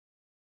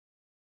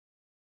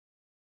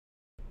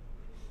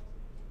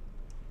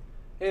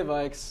Hey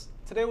Vikes,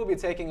 today we'll be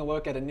taking a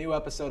look at a new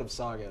episode of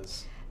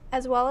Sagas.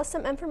 As well as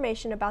some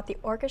information about the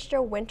Orchestra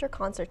winter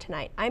concert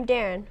tonight. I'm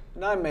Daryn.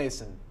 And I'm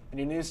Mason, and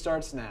your news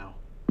starts now.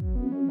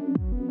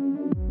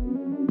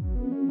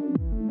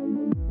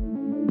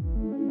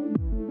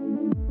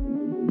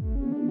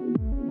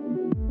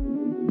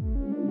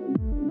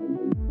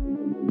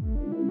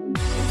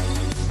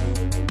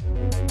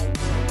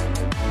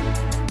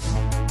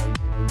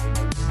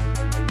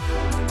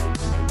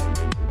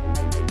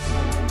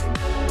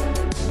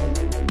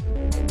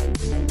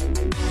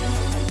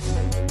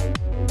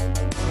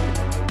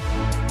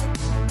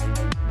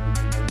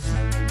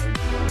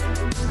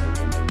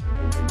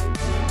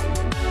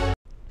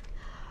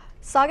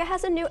 Saga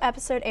has a new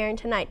episode airing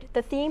tonight.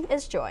 The theme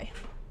is joy.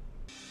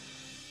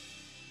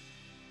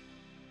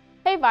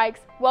 Hey Vikes,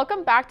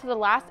 welcome back to the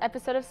last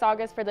episode of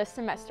Sagas for this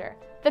semester.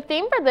 The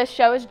theme for this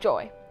show is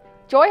joy.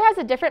 Joy has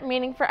a different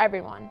meaning for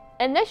everyone.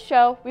 In this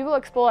show, we will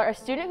explore a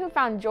student who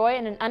found joy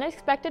in an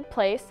unexpected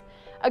place,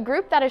 a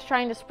group that is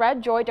trying to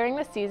spread joy during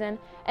the season,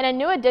 and a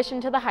new addition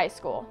to the high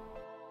school.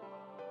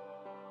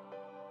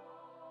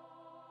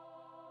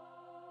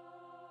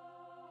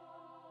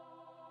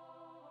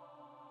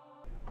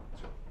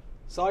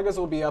 Sagas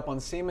will be up on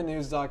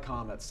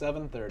SeamanNews.com at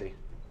 7:30.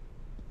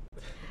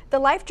 The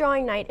life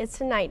drawing night is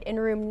tonight in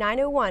room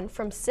 901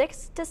 from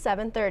 6 to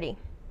 7:30.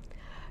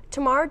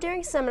 Tomorrow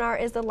during seminar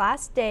is the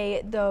last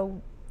day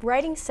the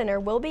Writing Center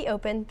will be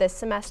open this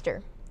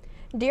semester.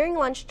 During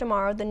lunch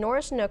tomorrow, the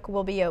Norris Nook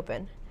will be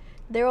open.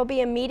 There will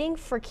be a meeting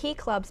for Key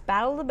Club's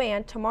Battle of the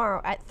Band tomorrow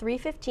at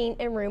 3:15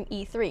 in room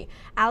E3.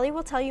 Allie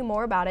will tell you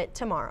more about it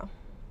tomorrow.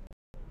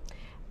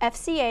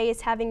 FCA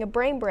is having a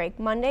brain break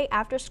Monday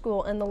after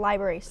school in the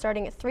library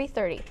starting at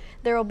 3:30.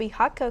 There will be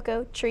hot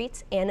cocoa,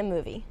 treats, and a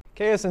movie.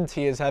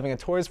 KSNT is having a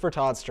Toys for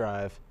Tots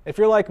drive. If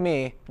you're like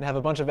me and have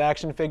a bunch of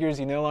action figures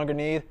you no longer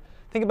need,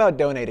 think about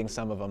donating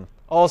some of them.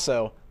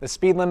 Also, the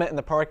speed limit in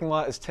the parking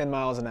lot is 10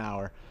 miles an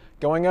hour.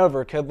 Going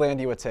over could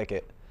land you a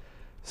ticket.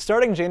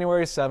 Starting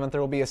January 7th,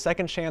 there will be a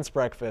second chance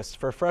breakfast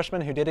for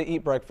freshmen who didn't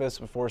eat breakfast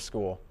before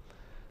school.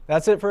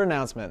 That's it for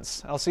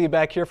announcements. I'll see you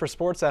back here for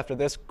sports after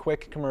this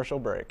quick commercial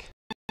break.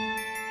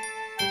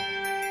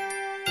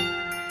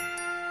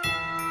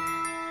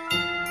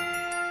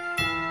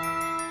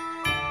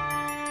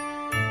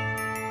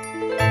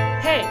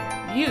 Hey,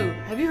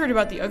 have you heard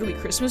about the ugly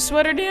Christmas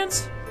sweater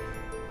dance?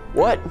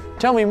 What?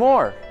 Tell me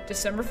more.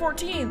 December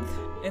 14th,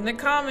 in the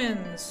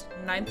Commons,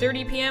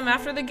 9:30 p.m.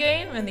 after the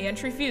game, and the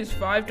entry fee is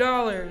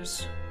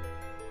 $5.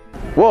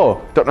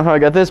 Whoa, don't know how I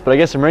got this, but I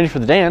guess I'm ready for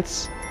the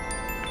dance.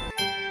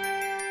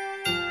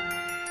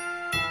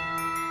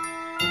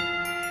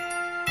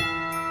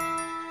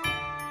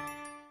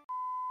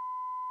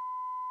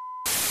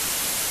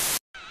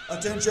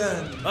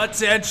 Attention!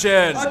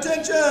 Attention!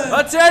 Attention!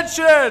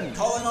 Attention!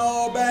 Calling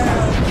all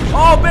bands!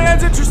 All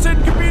bands interested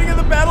in competing in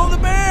the Battle of the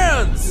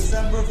Bands!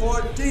 December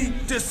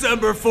 14th!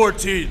 December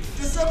 14th!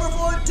 December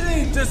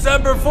 14th!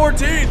 December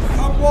 14th!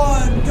 Come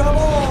on, come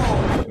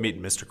on! Meet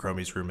in Mr.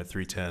 Cromie's room at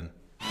 310.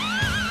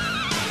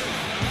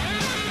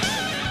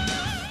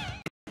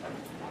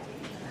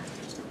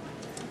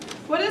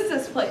 What is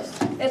this place?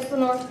 It's the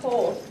North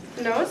Pole.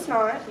 No, it's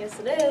not. Yes,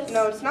 it is.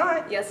 No, it's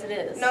not. Yes, it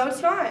is. No,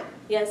 it's not.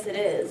 Yes, it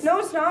is. No,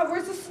 it's not.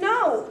 Where's the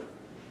snow?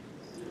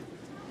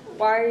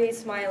 Why are you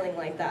smiling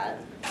like that?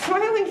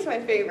 Smiling's my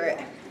favorite.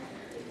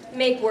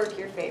 Make work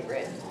your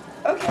favorite.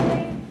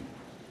 Okay.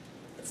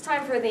 It's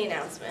time for the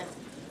announcement.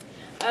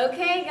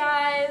 Okay,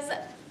 guys.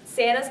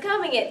 Santa's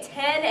coming at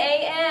 10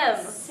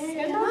 a.m.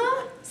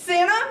 Santa?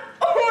 Santa?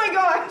 Oh my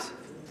gosh!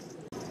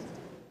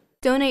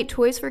 Donate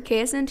toys for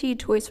KSNT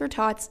Toys for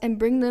Tots and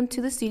bring them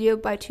to the studio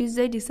by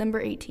Tuesday,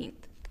 December 18th.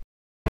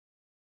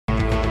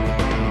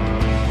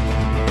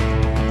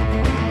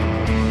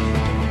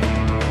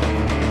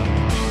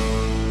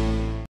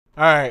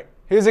 Alright,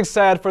 who's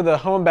excited for the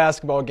home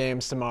basketball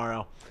games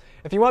tomorrow?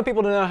 If you want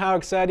people to know how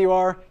excited you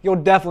are, you'll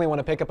definitely want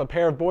to pick up a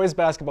pair of boys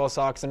basketball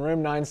socks in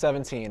room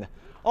 917.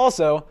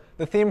 Also,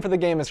 the theme for the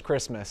game is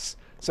Christmas,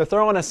 so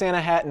throw on a Santa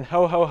hat and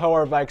ho ho ho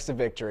our Vikes to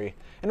victory.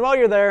 And while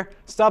you're there,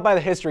 stop by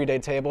the History Day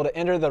table to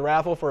enter the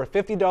raffle for a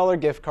 $50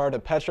 gift card to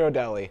Petro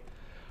Deli.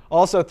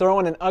 Also throw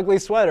in an ugly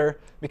sweater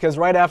because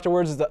right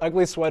afterwards is the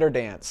ugly sweater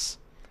dance.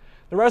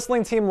 The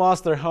wrestling team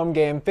lost their home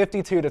game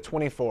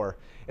 52-24.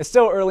 It's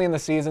still early in the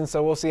season,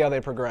 so we'll see how they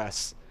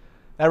progress.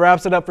 That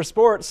wraps it up for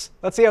sports.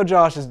 Let's see how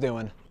Josh is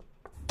doing.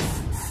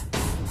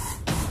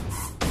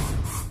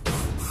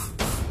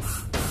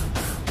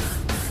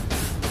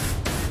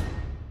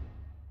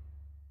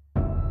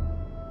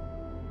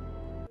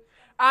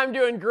 I'm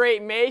doing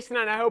great, Mason,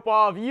 and I hope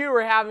all of you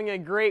are having a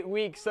great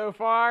week so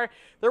far.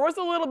 There was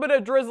a little bit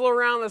of drizzle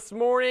around this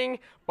morning,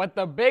 but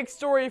the big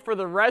story for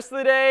the rest of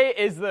the day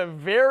is the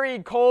very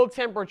cold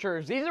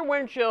temperatures. These are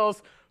wind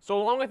chills,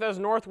 so along with those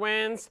north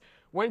winds,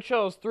 wind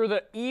chills through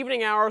the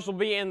evening hours will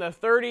be in the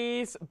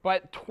 30s,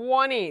 but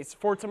 20s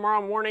for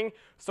tomorrow morning.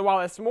 So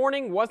while this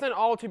morning wasn't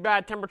all too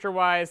bad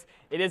temperature-wise,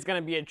 it is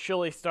going to be a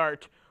chilly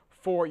start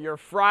for your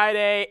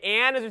Friday.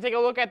 And as we take a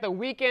look at the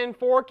weekend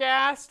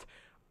forecast,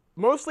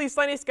 Mostly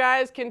sunny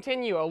skies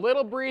continue. A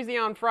little breezy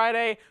on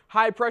Friday.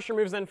 High pressure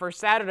moves in for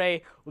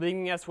Saturday,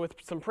 leaving us with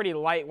some pretty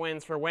light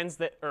winds for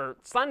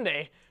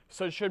Sunday.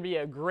 So it should be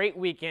a great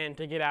weekend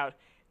to get out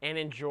and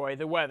enjoy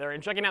the weather.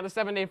 And checking out the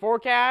 7-day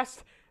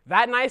forecast,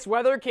 that nice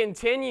weather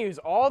continues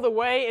all the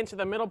way into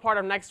the middle part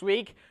of next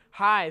week.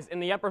 Highs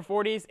in the upper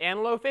 40s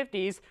and low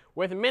 50s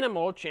with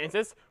minimal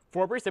chances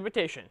for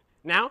precipitation.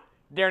 Now,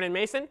 Daryn and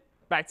Mason,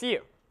 back to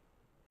you.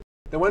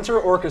 The Winter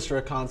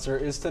Orchestra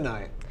concert is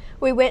tonight.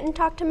 We went and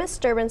talked to Miss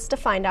Sturbins to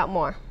find out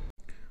more.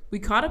 We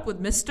caught up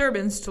with Miss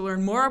Sturbins to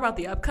learn more about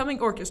the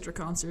upcoming orchestra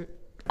concert.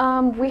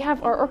 We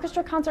have our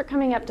orchestra concert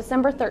coming up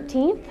December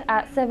 13th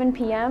at 7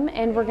 p.m.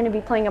 and we're going to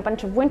be playing a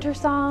bunch of winter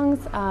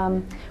songs.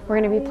 We're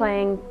going to be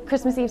playing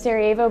Christmas Eve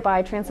Sarajevo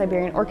by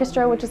Trans-Siberian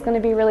Orchestra, which is going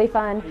to be really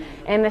fun.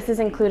 And this is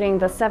including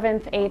the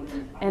 7th,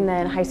 8th, and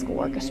then high school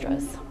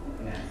orchestras.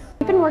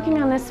 We've been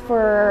working on this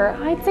for,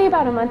 I'd say,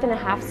 about a month and a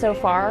half so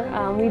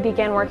far. We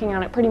began working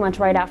on it pretty much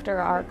right after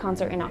our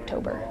concert in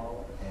October.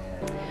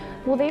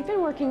 Well, they've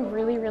been working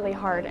really, really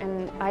hard,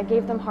 and I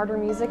gave them harder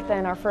music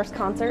than our first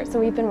concert, so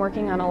we've been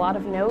working on a lot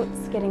of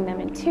notes, getting them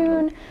in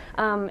tune,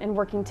 and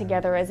working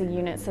together as a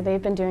unit, so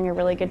they've been doing a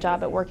really good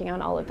job at working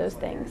on all of those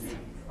things.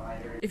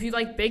 If you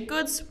like baked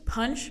goods,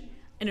 punch,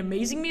 and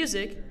amazing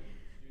music,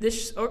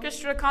 this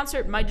orchestra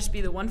concert might just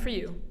be the one for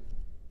you.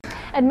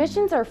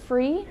 Admissions are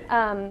free.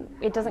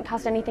 It doesn't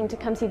cost anything to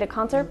come see the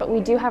concert, but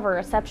we do have a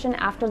reception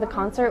after the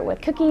concert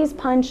with cookies,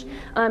 punch,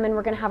 and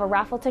we're going to have a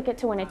raffle ticket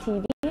to win a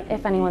TV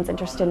if anyone's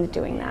interested in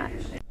doing that.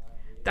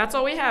 That's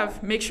all we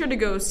have. Make sure to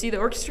go see the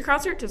orchestra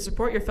concert to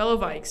support your fellow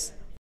Vikes.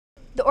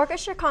 The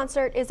orchestra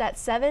concert is at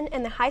 7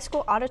 in the high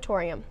school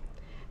auditorium.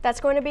 That's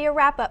going to be a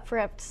wrap-up for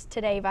us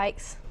today,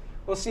 Vikes.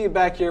 We'll see you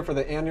back here for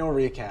the annual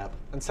recap.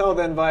 Until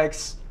then,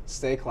 Vikes,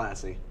 stay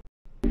classy.